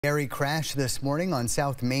Scary crash this morning on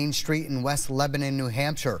South Main Street in West Lebanon, New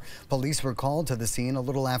Hampshire. Police were called to the scene a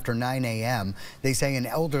little after 9 a.m. They say an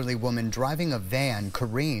elderly woman driving a van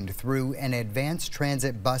careened through an advanced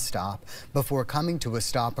transit bus stop before coming to a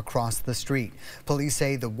stop across the street. Police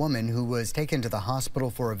say the woman, who was taken to the hospital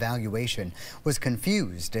for evaluation, was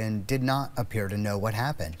confused and did not appear to know what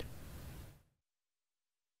happened.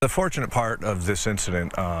 The fortunate part of this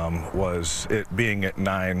incident was it being at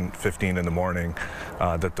 9:15 in the morning,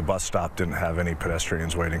 that the bus stop didn't have any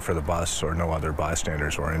pedestrians waiting for the bus or no other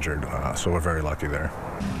bystanders were injured, so we're very lucky there.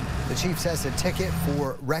 The chief says a ticket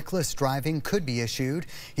for reckless driving could be issued.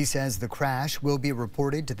 He says the crash will be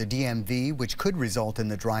reported to the DMV, which could result in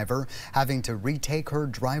the driver having to retake her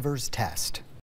driver's test.